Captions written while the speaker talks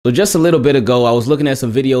So just a little bit ago, I was looking at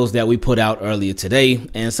some videos that we put out earlier today,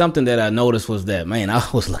 and something that I noticed was that, man, I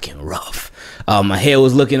was looking rough. My hair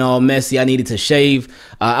was looking all messy. I needed to shave.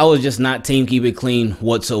 I was just not team keep it clean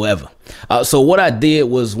whatsoever. So what I did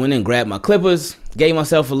was went and grabbed my clippers, gave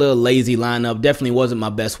myself a little lazy lineup. Definitely wasn't my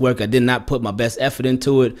best work. I did not put my best effort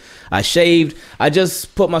into it. I shaved. I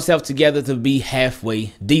just put myself together to be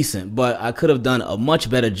halfway decent, but I could have done a much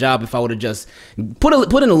better job if I would have just put in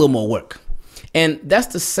a little more work. And that's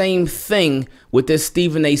the same thing with this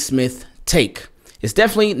Stephen A. Smith take. It's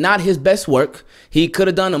definitely not his best work. He could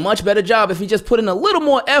have done a much better job if he just put in a little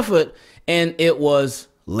more effort, and it was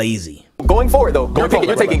lazy. Going forward, though,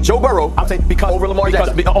 you're taking Joe Burrow. I'm saying over Lamar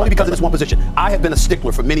Jackson. Only because of this one position. I have been a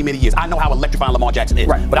stickler for many, many years. I know how electrifying Lamar Jackson is.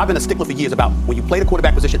 Right. But I've been a stickler for years about when you play the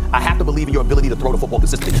quarterback position, I have to believe in your ability to throw the football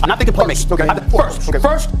consistently. I'm not thinking playmaking. Okay.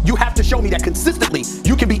 First, you have to show me that consistently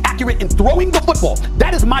you can be accurate in throwing the football.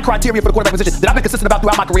 That is my criteria for the quarterback position that I've been consistent about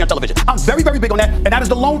throughout my career on television. I'm very, very big on that, and that is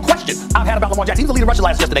the lone question I've had about Lamar Jackson. He was the leading rusher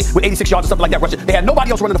yesterday with 86 yards or something like that rushing. They had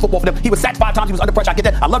nobody else running the football for them. He was sacked 5 times. He was under pressure. I get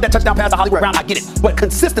that. I love that touchdown pass to Hollywood Brown. I get it. But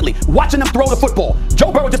consistently, watching them throw the football,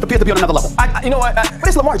 Joe Burrow just appears to be on another level. You know what? But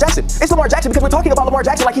it's Lamar Jackson. It's Lamar Jackson because we're talking about Lamar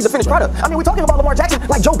Jackson like he's a finished product. I mean, we're talking about Lamar Jackson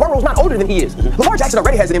like Joe Burrow's not older than he is. Lamar Jackson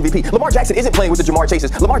already has an MVP. Lamar Jackson isn't playing with the Jamar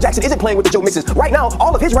Chases. Lamar Jackson isn't playing with the Joe Mixons. Right now,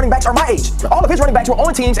 all of his running backs are my age. All of his running backs were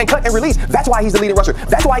on teams and cut and release. That's why he's the leading rusher.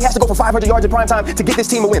 That's why he has to go for 500 yards in prime time to get this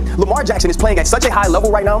team a win. Lamar Jackson is playing at such a high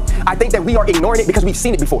level right now. I think that we are ignoring it because we've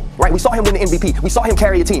seen it before, right? We saw him win the MVP. We saw him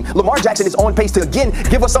carry a team. Lamar Jackson is on pace to again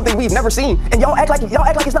give us something we've never seen, and y'all act like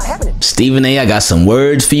it's not happening. Stephen A., I got some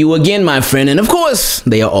words for you again, my friend, and of course,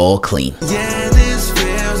 they are all clean. Yeah, this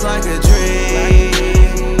feels like a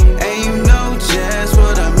dream, and you know just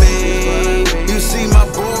what I mean. You see my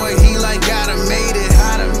boy, he like gotta made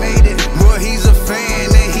it, boy, he's a fan,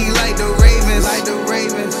 and he like the Ravens,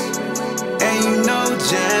 and you know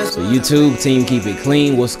just. So YouTube team, keep it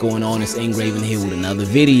clean. What's going on? It's Ingraven here with another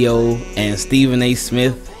video, and Stephen A.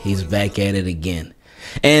 Smith, he's back at it again.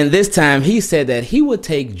 And this time he said that he would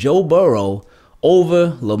take Joe Burrow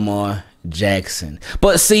over Lamar Jackson.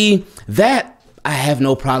 But see, that I have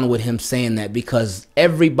no problem with him saying that because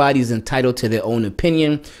everybody's entitled to their own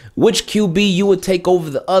opinion. Which QB you would take over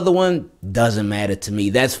the other one doesn't matter to me.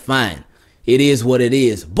 That's fine. It is what it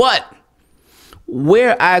is. But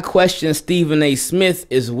where I question Stephen A. Smith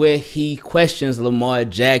is where he questions Lamar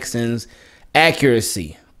Jackson's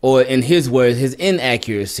accuracy, or in his words, his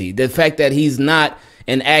inaccuracy. The fact that he's not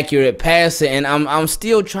an accurate passer, and I'm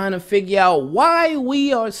still trying to figure out why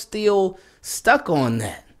we are still stuck on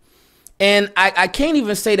that. And I can't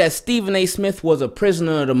even say that Stephen A. Smith was a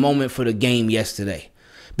prisoner of the moment for the game yesterday,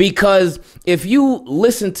 because if you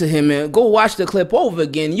listen to him and go watch the clip over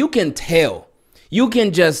again, you can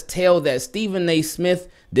just tell that Stephen A. Smith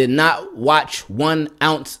did not watch 1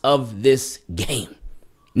 ounce of this game.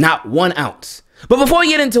 Not 1 ounce. But before we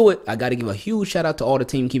get into it, I got to give a huge shout out to all the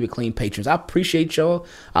Team Keep It Clean patrons. I appreciate y'all.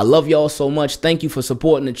 I love y'all so much. Thank you for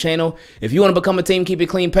supporting the channel. If you want to become a Team Keep It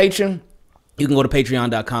Clean patron, you can go to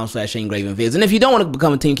patreon.com/Ingravenvids. And if you don't want to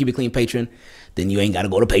become a Team Keep It Clean patron, then you ain't got to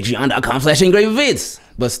go to patreon.com/Ingravenvids.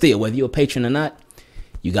 But still, whether you're a patron or not,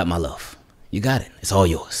 you got my love. You got it. It's all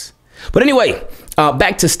yours. But anyway,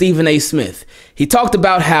 back to Stephen A. Smith. He talked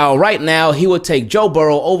about how right now he would take Joe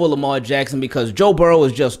Burrow over Lamar Jackson because Joe Burrow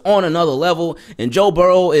is just on another level, and Joe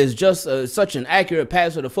Burrow is just such an accurate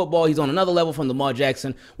passer of the football. He's on another level from Lamar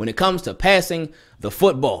Jackson when it comes to passing the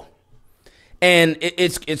football. And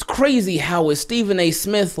it's crazy how with Stephen A.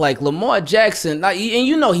 Smith, like Lamar Jackson, and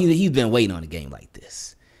you know he's been waiting on a game like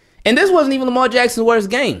this. And this wasn't even Lamar Jackson's worst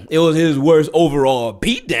game. It was his worst overall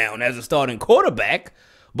beatdown as a starting quarterback,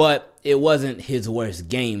 but it wasn't his worst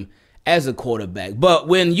game as a quarterback. But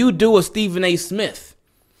when you do a Stephen A. Smith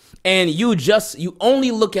and you only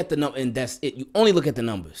look at the number, and that's it, you only look at the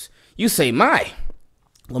numbers. You say,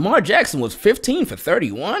 Lamar Jackson was 15 for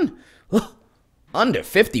 31, under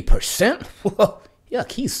 50%.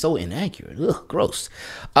 Yuck, he's so inaccurate. Ugh, gross.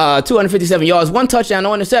 257 yards, 1 touchdown,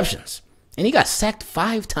 no interceptions, and he got sacked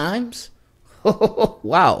 5 times.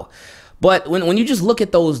 Wow. But when you just look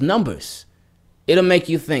at those numbers, it'll make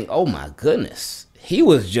you think, oh my goodness, he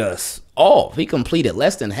was just off. He completed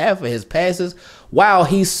less than half of his passes. Wow,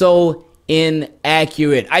 he's so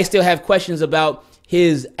inaccurate. I still have questions about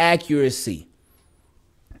his accuracy.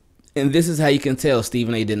 And this is how you can tell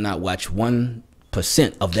Stephen A. did not watch 1%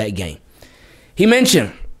 of that game. He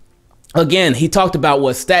mentioned, again, he talked about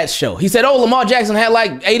what stats show. He said, oh, Lamar Jackson had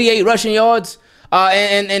like 88 rushing yards.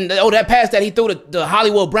 And that pass that he threw to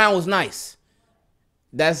Hollywood Brown was nice.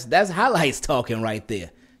 That's highlights talking right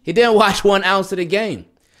there. He didn't watch 1 ounce of the game.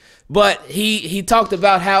 But he talked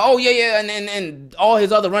about how, oh yeah, and all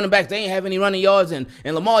his other running backs, they ain't have any running yards, and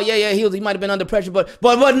Lamar, yeah, he might have been under pressure,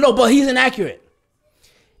 but he's inaccurate.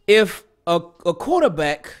 If a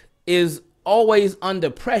quarterback is always under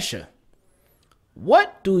pressure,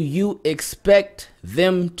 what do you expect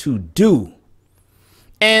them to do?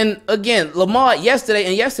 And again, Lamar in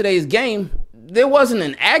yesterday's game, there wasn't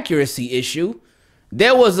an accuracy issue.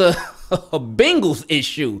 There was a Bengals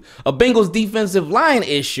issue, a Bengals defensive line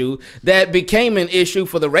issue that became an issue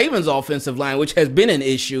for the Ravens offensive line, which has been an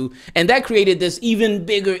issue. And that created this even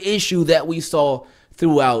bigger issue that we saw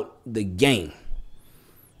throughout the game.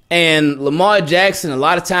 And Lamar Jackson, a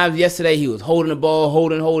lot of times yesterday, he was holding the ball,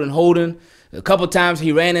 holding. A couple times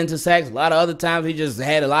he ran into sacks. A lot of other times he just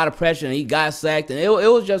had a lot of pressure and he got sacked. And it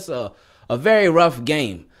was just a very rough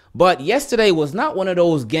game. But yesterday was not one of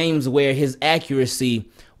those games where his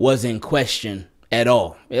accuracy was in question at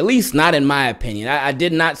all. At least not in my opinion. I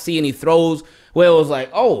did not see any throws where it was like,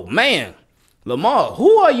 oh man, Lamar,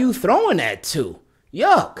 who are you throwing that to?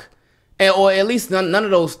 Yuck. Or at least none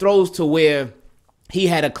of those throws to where he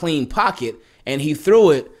had a clean pocket and he threw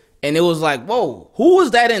it and it was like, whoa, who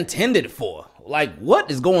was that intended for? Like,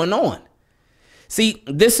 what is going on? See,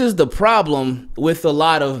 this is the problem with a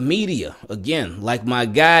lot of media. Again, like my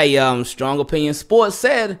guy, Strong Opinion Sports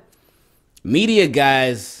said, media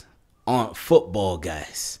guys aren't football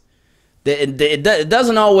guys. It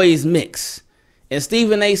doesn't always mix. And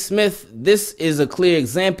Stephen A. Smith, this is a clear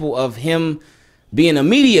example of him being a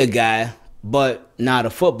media guy, but not a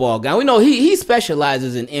football guy. We know he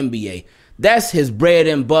specializes in NBA. That's his bread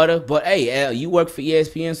and butter. But hey, you work for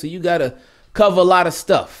ESPN, so you got to cover a lot of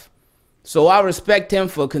stuff. So I respect him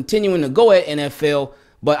for continuing to go at NFL,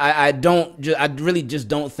 but I really just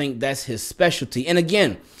don't think that's his specialty. And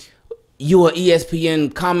again, you're an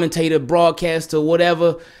ESPN commentator, broadcaster,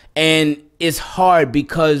 whatever, and it's hard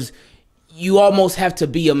because you almost have to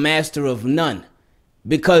be a master of none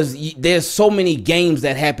because there's so many games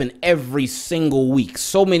that happen every single week,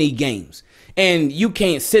 so many games, and you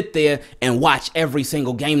can't sit there and watch every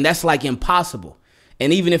single game. That's like impossible.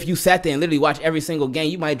 And even if you sat there and literally watch every single game,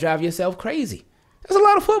 you might drive yourself crazy. That's a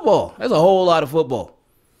lot of football. That's a whole lot of football.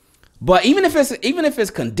 But even if it's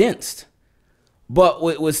condensed, but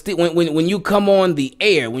when you come on the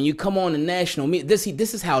air, when you come on the national media, this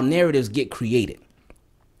is how narratives get created.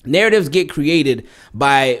 Narratives get created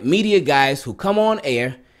by media guys who come on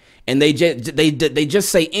air and they just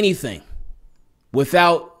say anything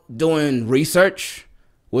without doing research,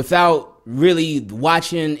 without really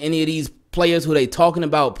watching any of these players who they talking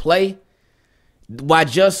about play, by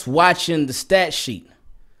just watching the stat sheet.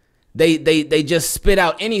 They just spit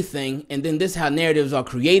out anything, and then this is how narratives are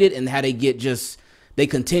created and how they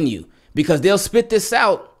continue. Because they'll spit this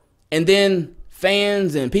out, and then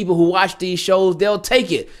fans and people who watch these shows, they'll take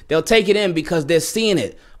it. They'll take it in because they're seeing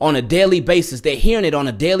it on a daily basis. They're hearing it on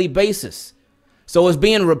a daily basis. So it's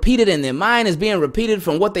being repeated in their mind. It's being repeated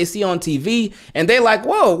from what they see on TV, and they're like,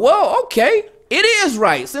 whoa, okay. It is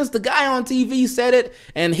right. Since the guy on TV said it,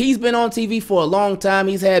 and he's been on TV for a long time,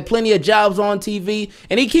 he's had plenty of jobs on TV,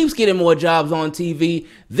 and he keeps getting more jobs on TV,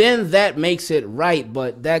 then that makes it right,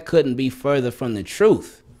 but that couldn't be further from the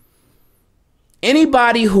truth.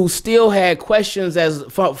 Anybody who still had questions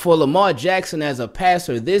for Lamar Jackson as a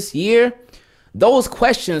passer this year, those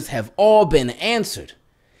questions have all been answered.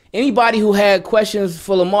 Anybody who had questions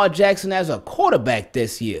for Lamar Jackson as a quarterback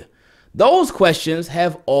this year, those questions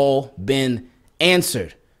have all been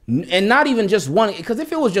answered. And not even just one, because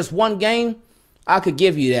if it was just one game, I could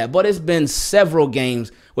give you that. But it's been several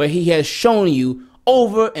games where he has shown you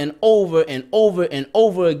over and over and over and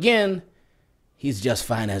over again, he's just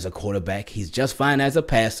fine as a quarterback. He's just fine as a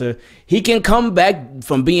passer. He can come back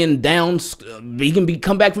from being down.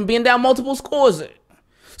 Come back from being down multiple scores.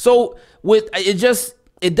 So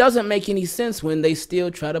it doesn't make any sense when they still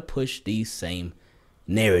try to push these same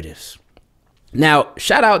narratives. Now,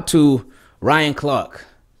 shout out to Ryan Clark.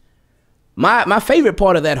 My favorite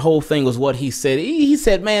part of that whole thing was what he said. He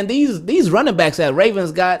said, man, these running backs that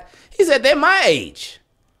Ravens got, he said, they're my age.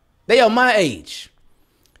 They are my age.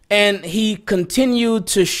 And he continued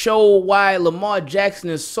to show why Lamar Jackson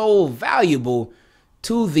is so valuable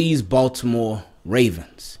to these Baltimore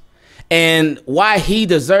Ravens. And why he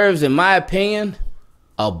deserves, in my opinion,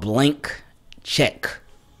 a blank check.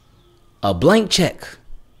 A blank check.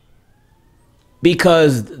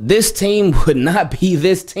 Because this team would not be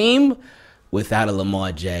this team without a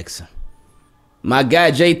Lamar Jackson. My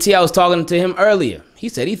guy JT, I was talking to him earlier. He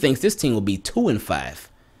said he thinks this team will be 2-5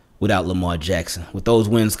 without Lamar Jackson, with those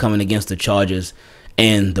wins coming against the Chargers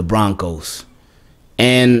and the Broncos.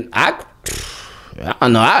 And I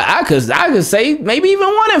don't know. I could say maybe even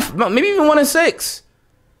 1-6.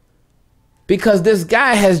 Because this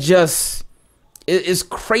guy has just is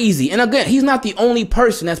crazy. And again, he's not the only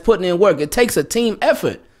person that's putting in work. It takes a team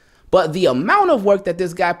effort. But the amount of work that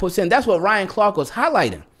this guy puts in, that's what Ryan Clark was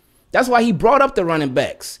highlighting. That's why he brought up the running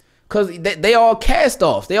backs. Because they all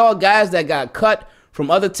cast-offs. They all guys that got cut from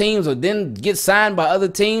other teams or didn't get signed by other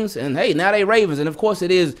teams. And, hey, now they Ravens. And, of course,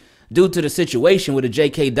 it is due to the situation with the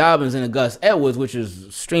J.K. Dobbins and the Gus Edwards, which is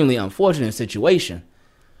extremely unfortunate situation.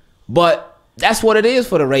 But that's what it is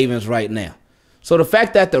for the Ravens right now. So the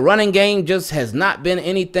fact that the running game just has not been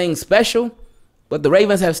anything special, but the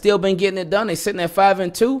Ravens have still been getting it done. They're sitting at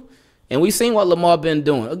 5-2, and we've seen what Lamar been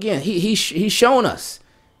doing. Again, he's shown us.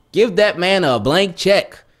 Give that man a blank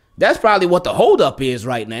check. That's probably what the holdup is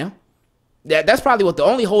right now. That's probably what the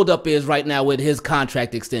only holdup is right now with his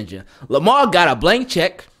contract extension. Lamar got a blank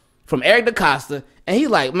check from Eric DaCosta, and he's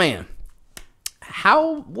like, man,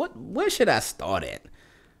 where should I start at?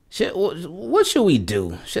 What should we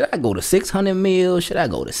do? Should I go to 600 mil? Should I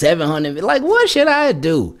go to 700 mil? Like, what should I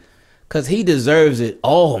do? Because he deserves it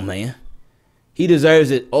all, man. He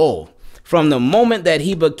deserves it all. From the moment that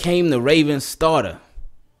he became the Ravens starter,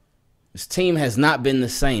 his team has not been the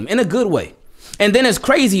same in a good way. And then it's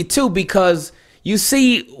crazy, too, because you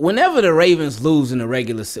see, whenever the Ravens lose in the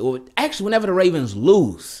regular season, actually, whenever the Ravens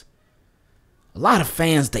lose, a lot of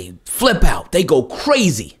fans, they flip out. They go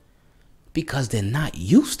crazy because they're not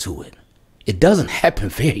used to it. It doesn't happen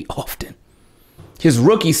very often. His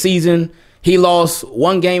rookie season, he lost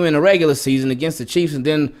one game in the regular season against the Chiefs and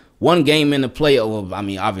then one game in the playoffs. Well, I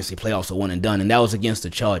mean, obviously, playoffs are one and done, and that was against the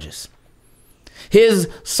Chargers. His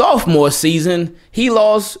sophomore season, he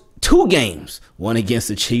lost 2 games, one against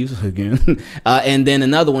the Chiefs again, and then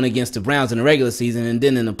another one against the Browns in the regular season. And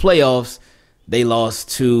then in the playoffs, they lost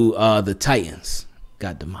to the Titans,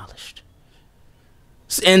 got demolished.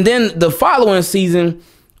 And then the following season,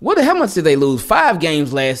 how much did they lose? 5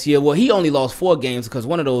 games last year. Well, he only lost 4 games because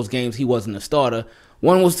one of those games he wasn't a starter.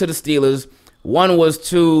 One was to the Steelers. One was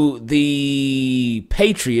to the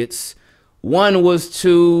Patriots. One was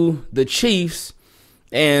to the Chiefs.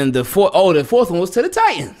 And the fourth one was to the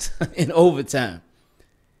Titans in overtime.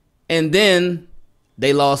 And then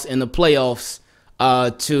they lost in the playoffs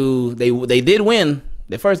they did win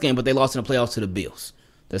their first game, but they lost in the playoffs to the Bills.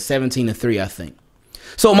 They're 17-3, I think.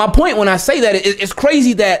 So my point when I say that, it's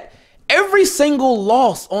crazy that every single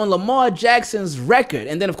loss on Lamar Jackson's record,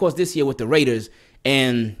 and then, of course, this year with the Raiders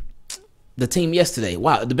and the team yesterday,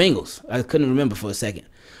 wow, the Bengals. I couldn't remember for a second.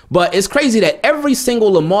 But it's crazy that every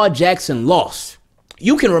single Lamar Jackson loss,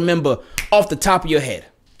 you can remember off the top of your head,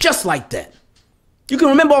 just like that. You can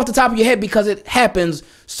remember off the top of your head because it happens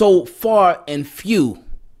so far and few.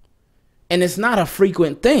 And it's not a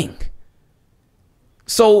frequent thing.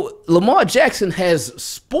 So Lamar Jackson has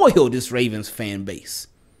spoiled this Ravens fan base.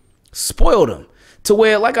 Spoiled them. To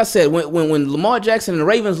where, like I said, when Lamar Jackson and the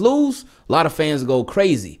Ravens lose, a lot of fans go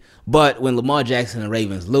crazy. But when Lamar Jackson and the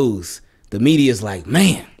Ravens lose, the media's like,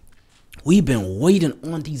 man, we've been waiting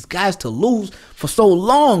on these guys to lose for so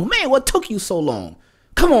long. Man, what took you so long?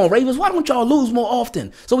 Come on, Ravens, why don't y'all lose more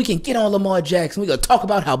often so we can get on Lamar Jackson? We're going to talk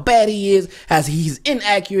about how bad he is, as he's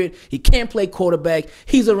inaccurate, he can't play quarterback,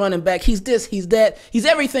 he's a running back, he's this, he's that, he's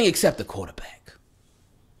everything except a quarterback.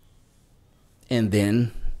 And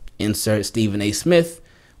then insert Stephen A. Smith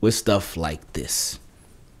with stuff like this.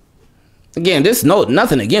 Again,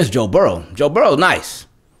 nothing against Joe Burrow. Joe Burrow's nice.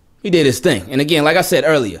 He did his thing. And again, like I said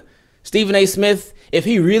earlier, Stephen A. Smith, if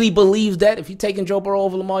he really believes that, if he's taking Joe Burrow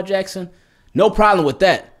over Lamar Jackson, no problem with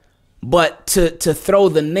that. But to throw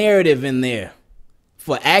the narrative in there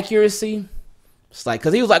for accuracy, it's like,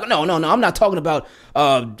 because he was like, no, I'm not talking about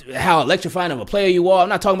how electrifying of a player you are. I'm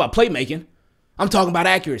not talking about playmaking. I'm talking about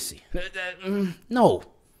accuracy. No.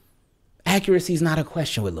 Accuracy is not a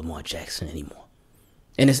question with Lamar Jackson anymore.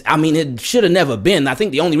 And it should have never been. I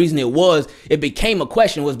think the only reason it became a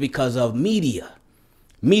question was because of media.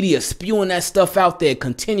 Media spewing that stuff out there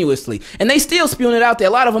continuously. And they still spewing it out there.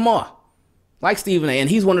 A lot of them are. Like Stephen A. And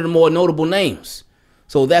he's one of the more notable names.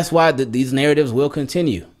 So that's why these narratives will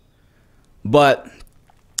continue. But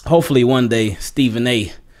hopefully one day Stephen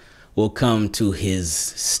A. will come to his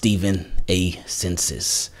Stephen A.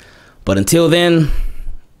 senses. But until then,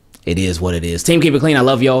 it is what it is. Team, keep it clean. I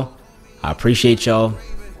love y'all. I appreciate y'all.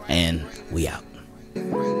 And we out.